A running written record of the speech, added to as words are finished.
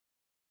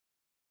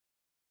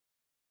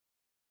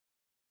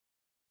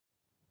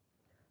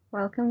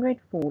Welcome grade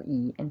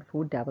 4E and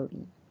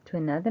 4EE to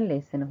another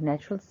lesson of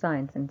natural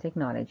science and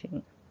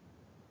technology.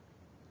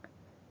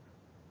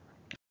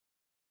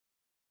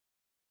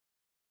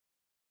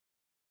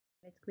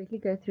 Let's quickly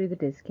go through the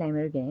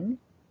disclaimer again.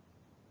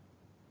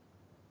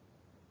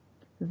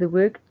 The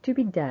work to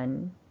be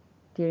done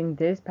during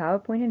this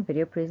PowerPoint and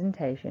video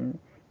presentation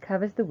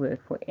covers the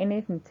work for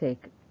NS&Tech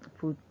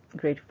for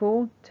grade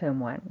 4 term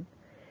 1.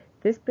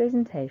 This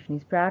presentation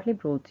is proudly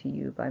brought to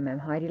you by Ma'am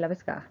Heidi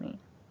Laviskachny.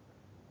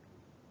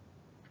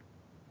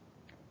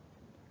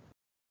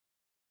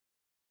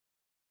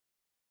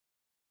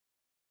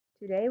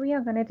 Today we are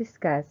going to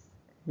discuss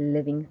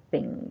living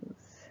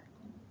things.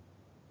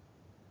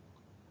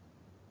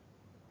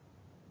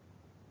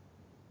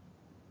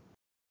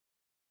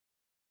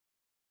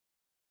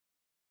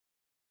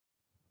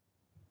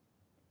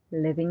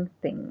 Living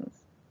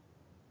things.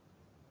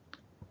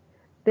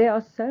 There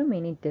are so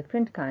many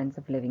different kinds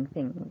of living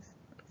things.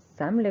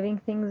 Some living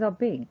things are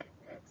big,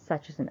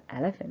 such as an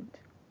elephant.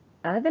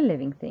 Other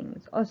living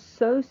things are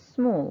so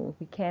small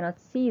we cannot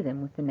see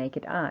them with the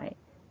naked eye,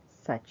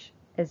 such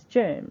as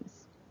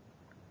germs.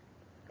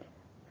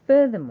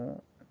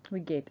 Furthermore,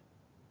 we get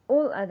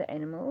all other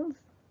animals,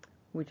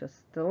 which are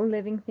still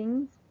living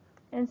things,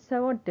 and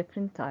so are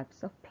different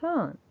types of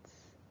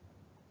plants.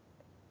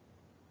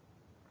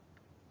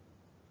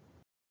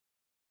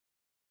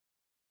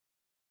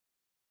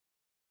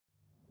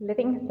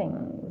 Living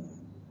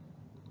things.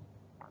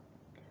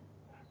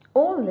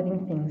 All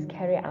living things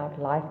carry out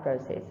life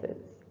processes.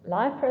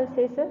 Life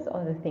processes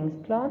are the things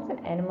plants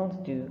and animals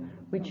do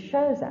which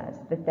shows us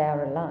that they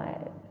are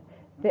alive.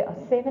 There are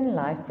 7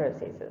 life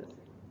processes.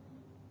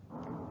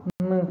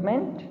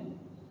 Movement,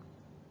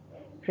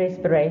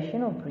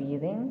 respiration or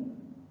breathing,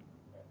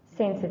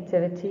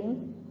 sensitivity,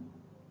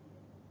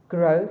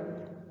 growth,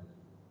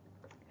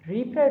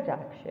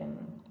 reproduction,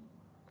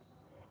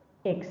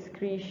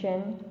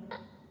 excretion,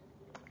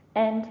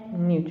 and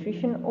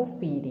nutrition or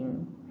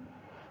feeding.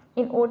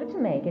 In order to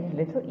make it a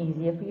little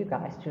easier for you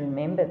guys to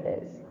remember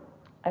this,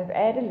 I've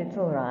added a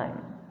little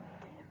rhyme.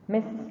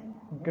 Miss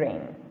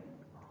Green.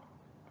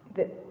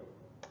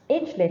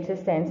 Each letter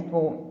stands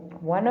for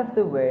one of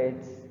the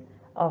words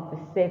of the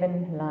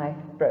 7 life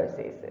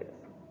processes.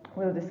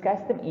 We'll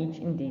discuss them each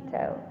in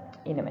detail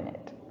in a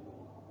minute.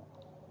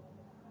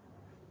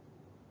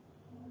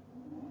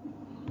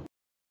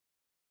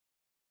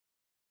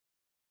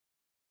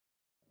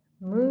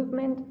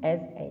 Movement as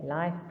a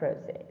life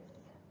process.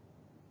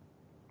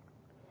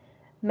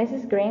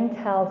 Mrs. Green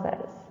tells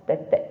us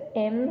that the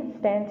M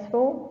stands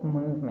for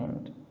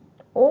movement.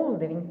 All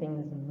living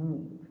things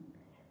move.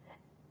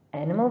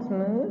 Animals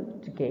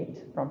move to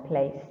get from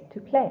place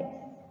to place.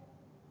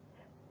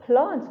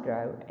 Plants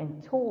grow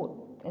and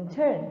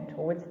turn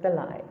towards the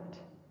light.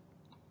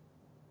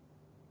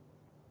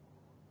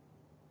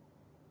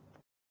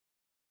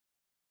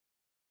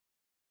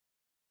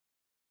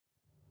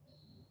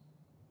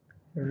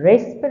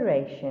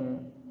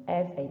 Respiration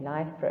as a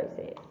life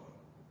process.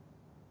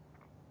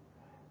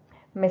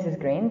 Mrs.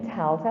 Green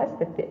tells us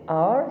that the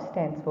R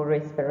stands for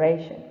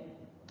respiration.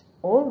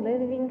 All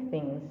living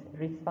things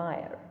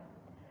respire.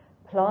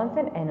 Plants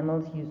and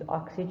animals use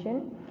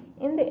oxygen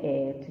in the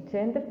air to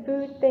turn the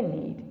food they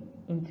need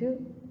into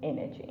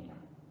energy.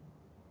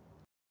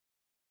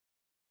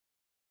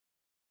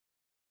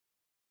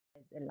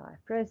 As a life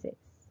process.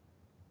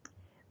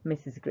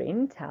 Mrs.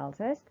 Green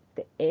tells us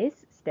that the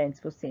S stands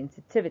for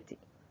sensitivity.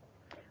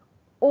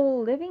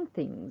 All living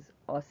things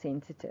are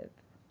sensitive.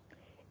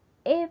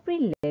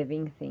 Every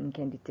living thing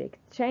can detect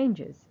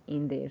changes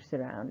in their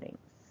surroundings.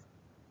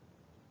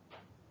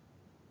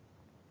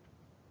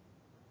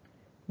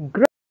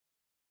 Growth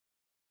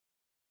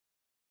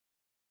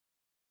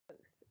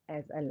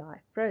as a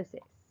life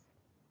process.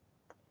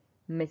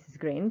 Mrs.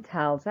 Green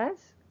tells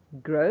us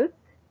growth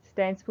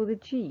stands for the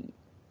G.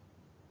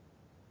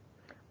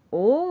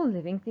 All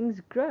living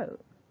things grow.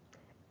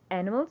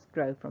 Animals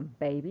grow from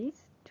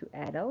babies to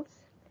adults.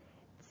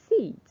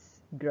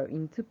 Seeds grow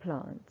into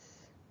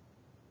plants.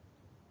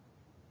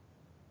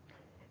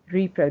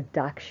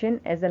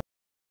 Reproduction as a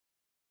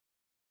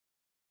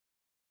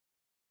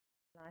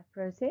life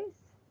process.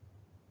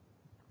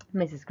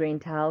 Mrs. Green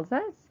tells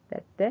us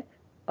that the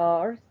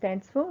R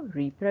stands for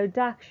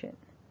reproduction.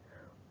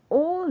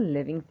 All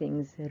living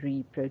things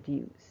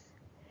reproduce.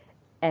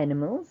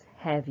 Animals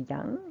have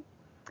young.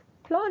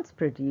 Plants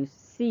produce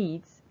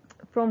seeds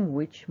from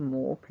which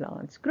more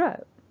plants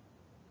grow.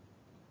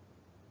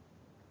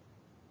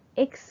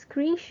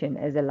 Excretion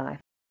as a life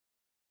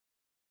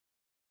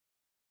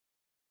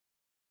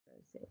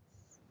process.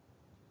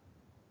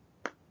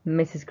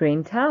 Mrs.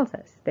 Green tells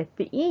us that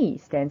the E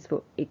stands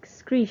for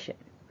excretion.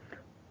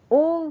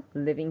 All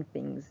living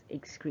things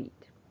excrete.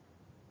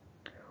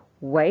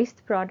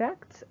 Waste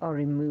products are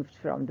removed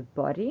from the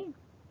body,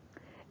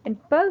 and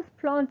both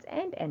plants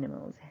and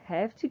animals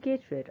have to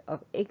get rid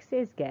of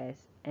excess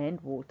gas and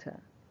water.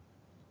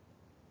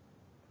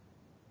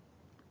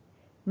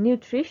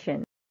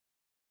 Nutrition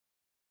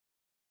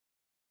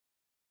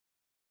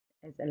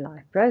as a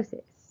life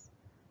process.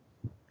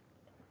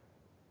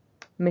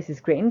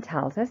 Mrs. Green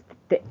tells us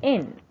that the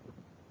N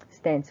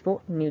stands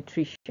for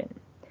nutrition,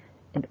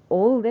 and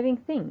all living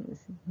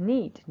things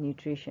need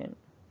nutrition.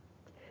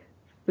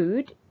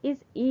 Food is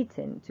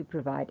eaten to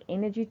provide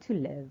energy to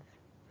live,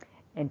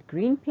 and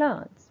green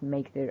plants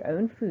make their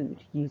own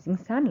food using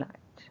sunlight.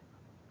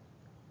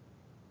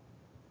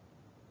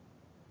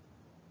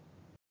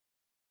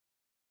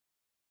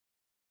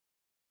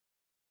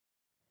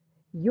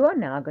 You are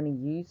now going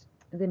to use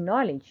the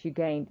knowledge you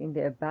gained in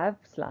the above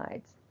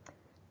slides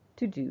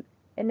to do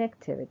an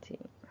activity.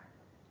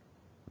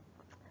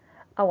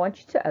 I want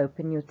you to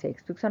open your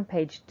textbooks on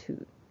page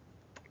 2.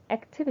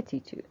 Activity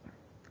 2.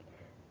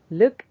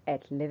 Look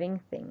at living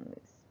things.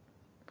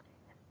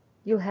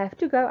 You'll have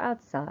to go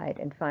outside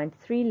and find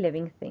 3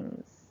 living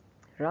things.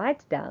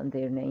 Write down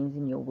their names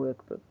in your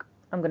workbook.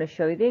 I'm going to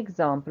show you the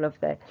example of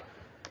the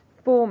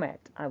format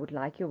I would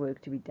like your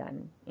work to be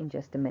done in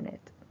just a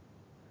minute.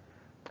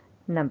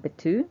 Number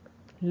 2,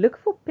 look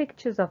for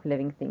pictures of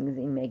living things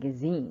in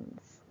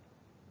magazines.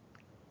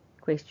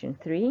 Question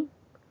 3,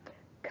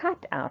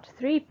 cut out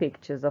 3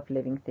 pictures of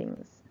living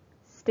things.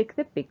 Stick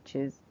the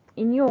pictures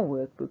in your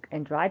workbook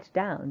and write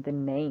down the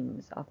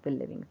names of the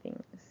living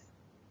things.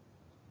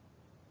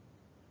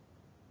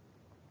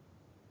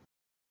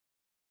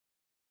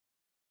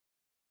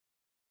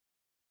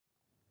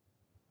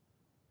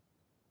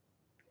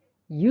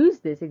 Use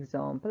this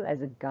example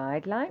as a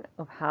guideline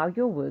of how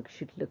your work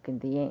should look in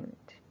the end.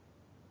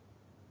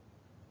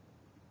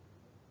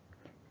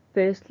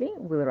 Firstly,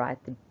 we'll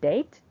write the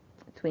date,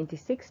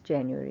 26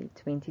 January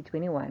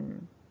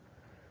 2021.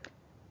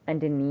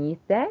 Underneath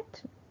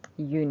that,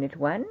 Unit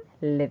 1,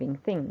 Living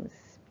Things.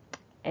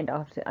 And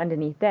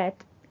underneath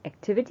that,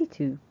 Activity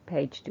 2,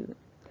 page 2.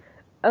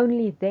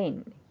 Only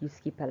then you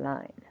skip a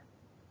line.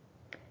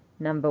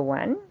 Number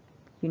 1,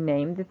 you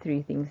name the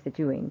 3 things that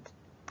you went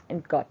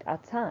and got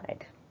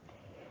outside.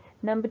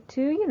 Number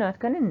 2, you're not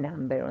going to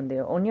number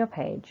on your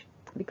page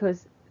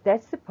because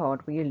that's the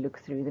part where you look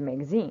through the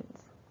magazines.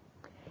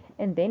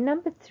 And then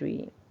number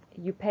 3,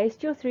 you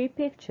paste your 3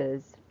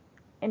 pictures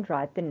and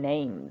write the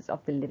names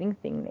of the living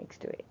thing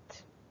next to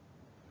it.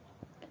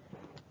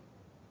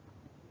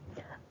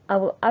 I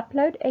will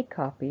upload a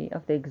copy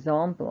of the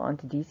example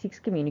onto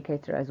D6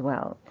 Communicator as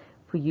well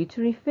for you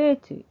to refer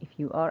to if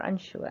you are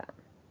unsure.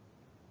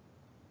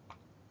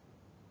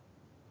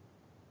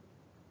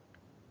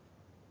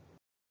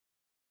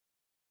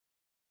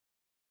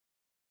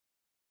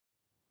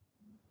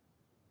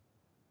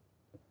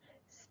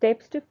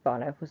 Steps to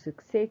follow for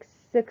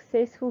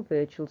successful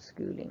virtual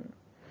schooling.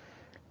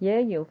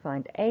 Here you'll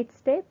find 8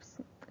 steps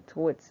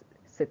towards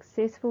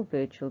successful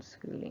virtual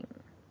schooling.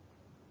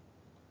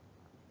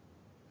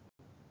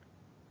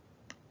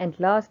 And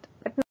last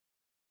but not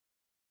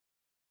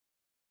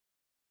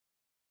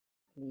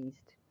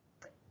least,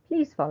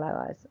 please follow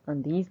us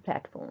on these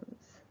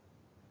platforms.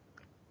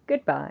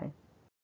 Goodbye.